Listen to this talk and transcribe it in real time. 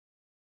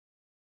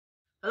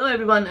Hello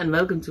everyone and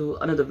welcome to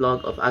another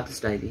vlog of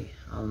Artist ID.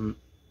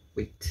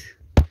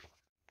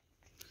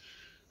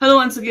 Hello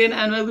once again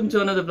and welcome to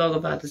another vlog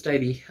of Artist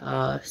ID.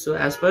 So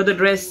as per the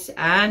dress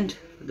and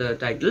the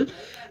title,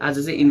 as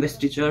I say,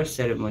 Investiture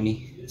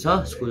Ceremony.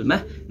 So school ma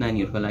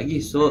nani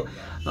lagi. So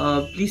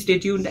please stay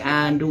tuned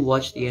and do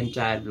watch the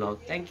entire vlog.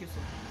 Thank you so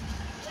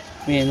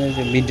much.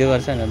 Video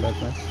गर्छ न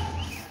बदमास.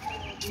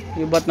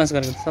 यो बदमास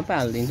गरेको सबै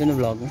हाल्दिन्छु नि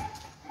vlog मा.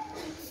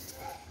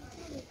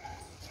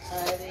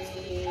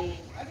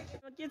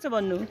 के छ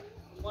भन्नु?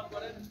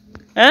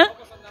 Huh?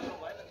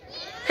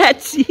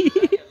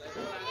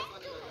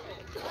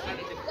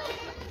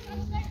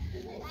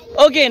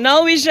 Okay,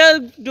 now we shall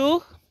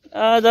do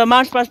the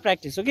march past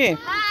practice, okay?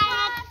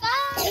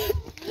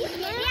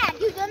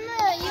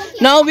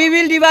 Now we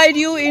will divide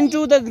you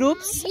into the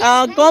groups.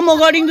 Come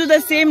according to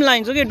the same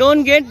lines, okay?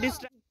 Don't get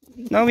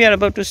distracted. Now we are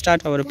about to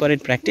start our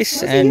parade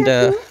practice and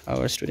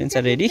our students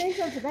are ready.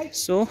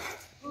 So,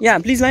 yeah,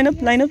 please line up,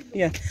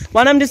 yeah.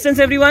 1 arm distance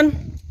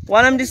everyone.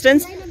 1 arm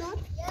distance.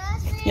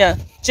 Yeah,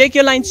 check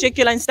your lines,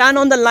 stand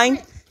on the line,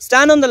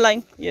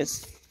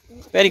 yes,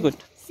 very good.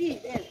 See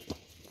there,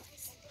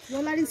 you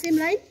are in same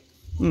line.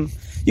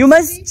 You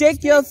must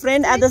check your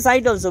friend at the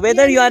side also,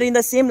 whether you are in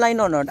the same line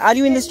or not. Are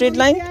you in the straight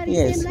line?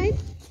 Yes.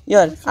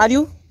 Yeah, are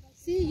you?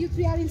 See, you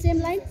three are in same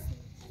line.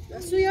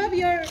 So your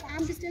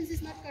arm distance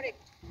is not correct.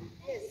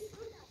 Yes.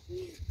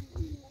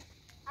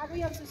 Are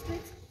we also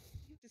straight?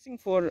 Practicing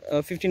for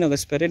 15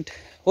 August parade.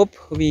 Hope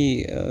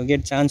we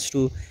get chance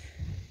to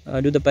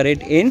do the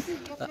parade in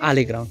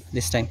Ali ground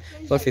this time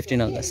for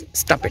 15 August.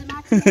 Stop it.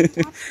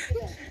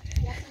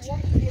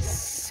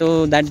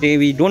 So that day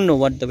we don't know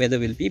what the weather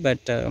will be, but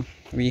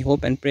we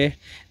hope and pray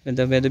that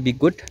the weather be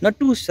good. Not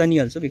too sunny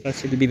also,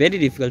 because it will be very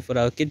difficult for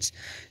our kids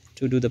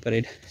to do the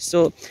parade.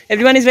 So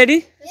everyone is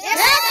ready? Yes,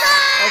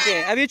 sir.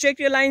 Okay, have you checked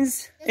your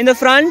lines in the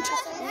front?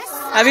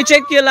 Yes, have you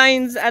checked your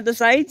lines at the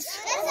sides?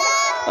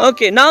 Yes,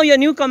 okay, now your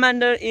new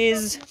commander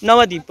is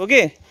Navadeep.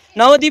 Okay,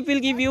 Navadeep will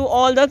give you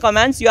all the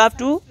commands. You have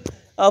to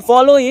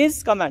follow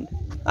his command.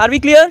 Are we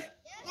clear? Yes,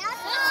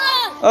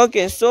 sir.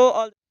 Okay,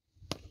 so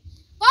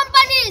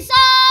Company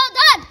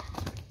Southern.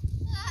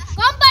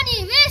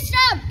 Company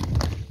Wisdom.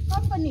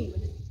 Company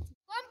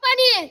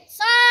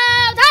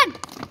Southern.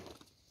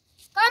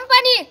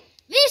 Company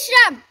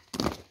Wisdom.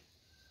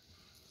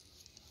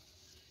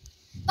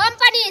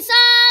 Company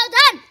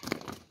Southern.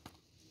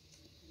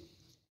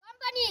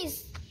 Company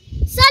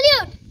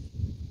Salute.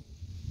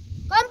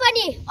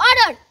 Company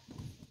Order.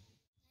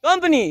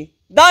 company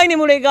दाहिने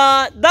मुड़ेगा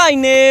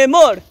दाहिने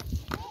मोड़.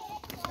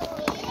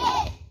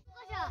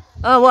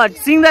 What?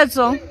 Sing that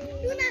song.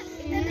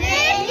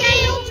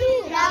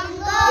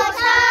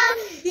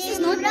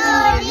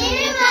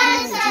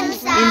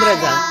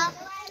 Indraja.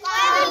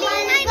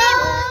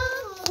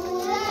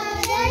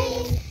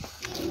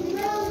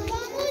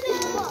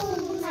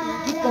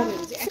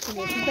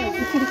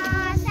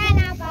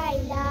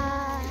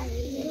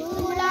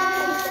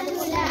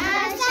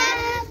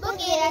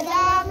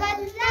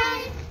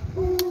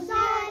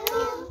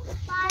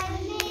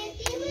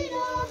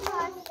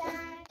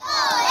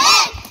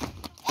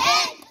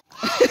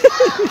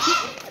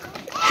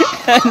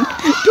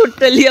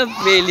 Totally a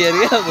failure.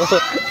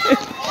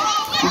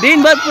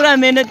 दिन भर पूरा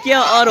मेहनत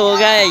किया और हो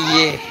गया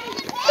ये.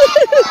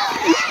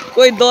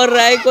 कोई दौड़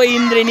रहा है, कोई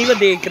इंद्रेणी को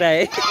देख रहा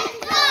है.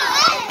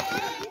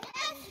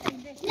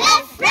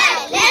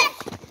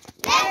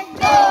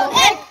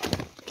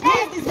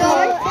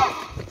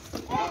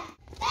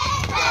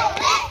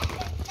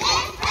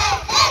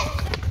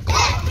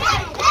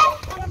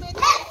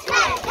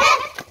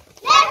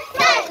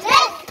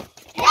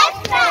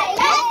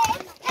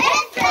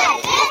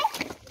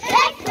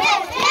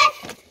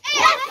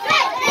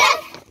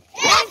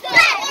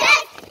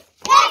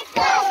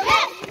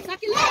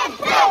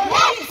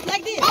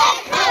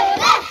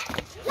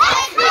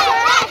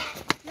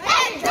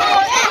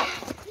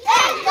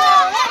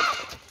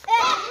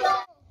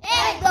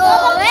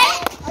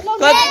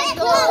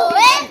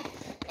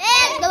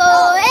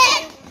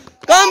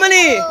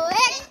 Company,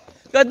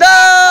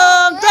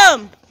 kadam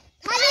tam.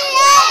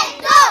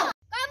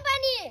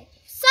 Company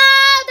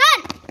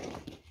Southern.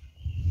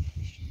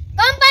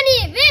 Company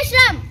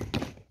Wisdom.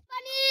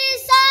 Company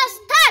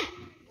Southern.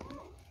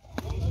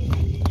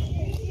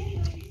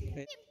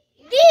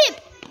 Deep.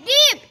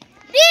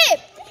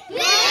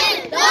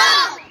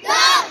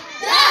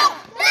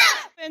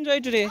 Enjoy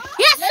today.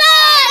 Yes, sir.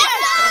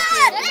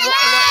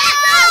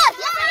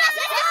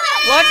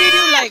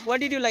 What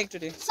did you like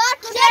today?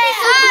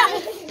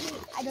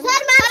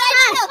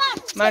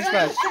 March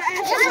past.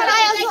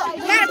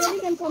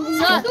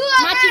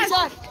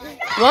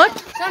 What?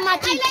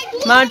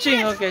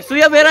 Marching. Okay.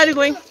 Surya, where are you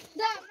going?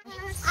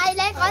 I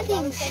like all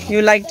things.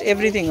 You liked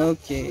everything.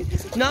 Okay.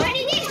 Now,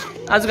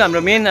 आज को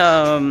हाम्रो main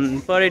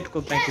parade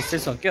को practice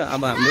चाहिँ सक्यो.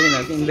 अब हाम्रो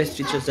यिनीहरूको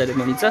इन्भेस्टिचर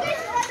ceremony छ,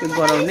 त्यो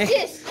गराउने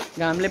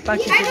घामले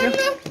पाकिसक्यो.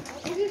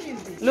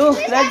 लु,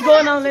 let's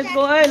go now, let's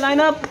go. Hey,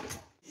 line up.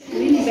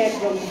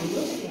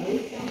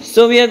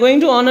 So we are going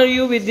to honor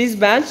you with this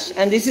badge,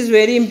 and this is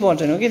very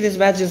important. Okay, this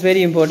badge is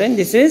very important.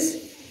 This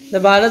is the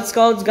Bharat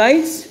Scouts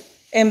Guides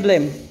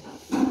emblem.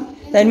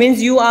 That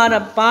means you are a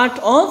part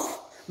of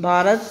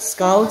Bharat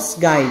Scouts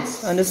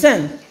Guides.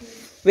 Understand?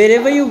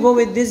 Wherever you go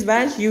with this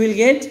badge, you will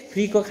get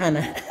free ko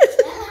khana.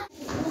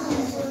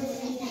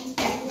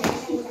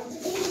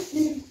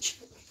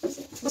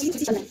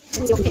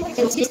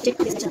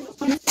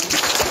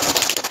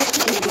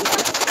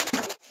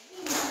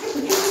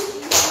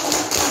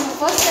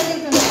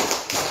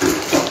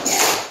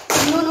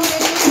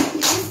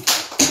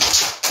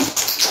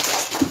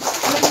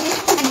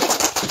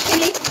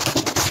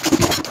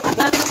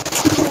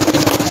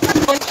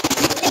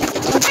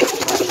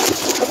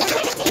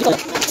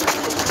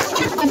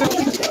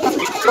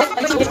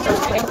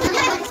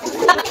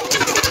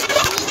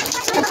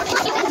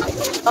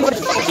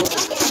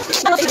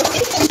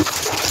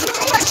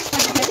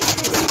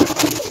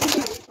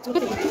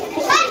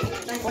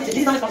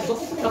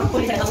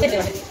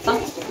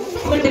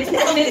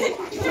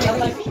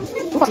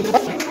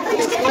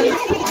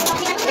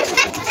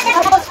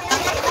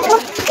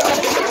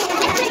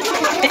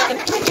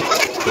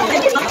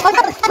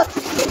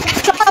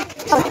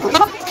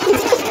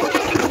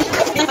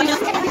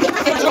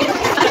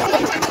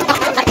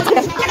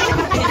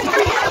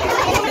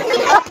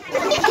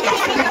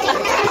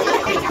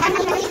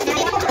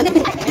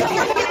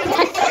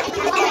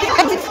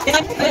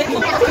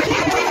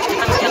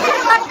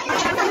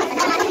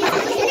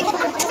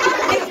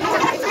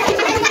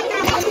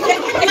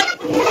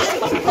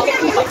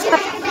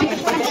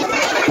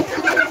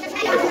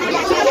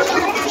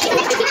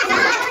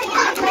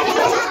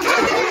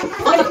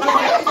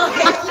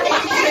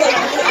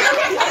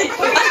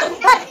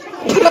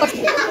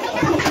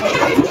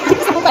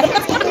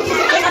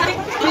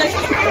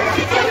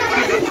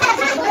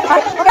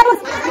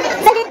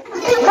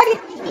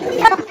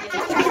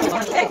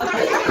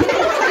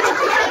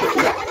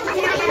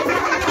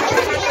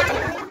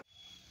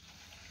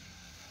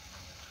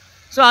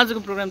 So आज को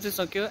programme चाहिँ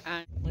सक्यो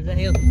end मजा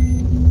आयो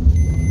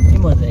के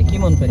मजा आयो के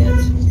मन पर्यो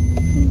आज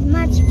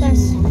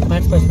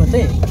मार्च पास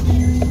मात्रै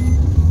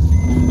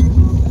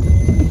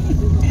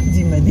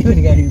जिममा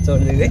दिउरी गाडी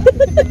चढ्दै गए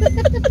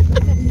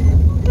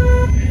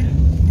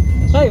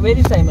Hi, where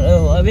is Simon?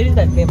 Oh, where is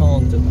that Pema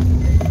Wangzu?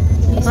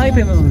 Hi,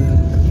 Pema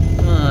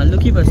Wangzu.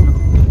 Look, keep us now.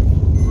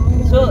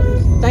 So,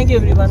 thank you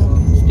everyone.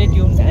 Stay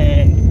tuned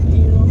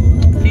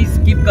and please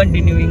keep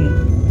continuing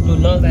to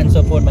love and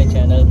support my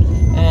channel.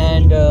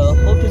 And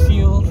hope to see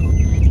you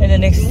in the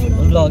next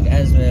vlog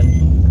as well.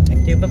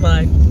 Thank you. Bye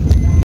bye.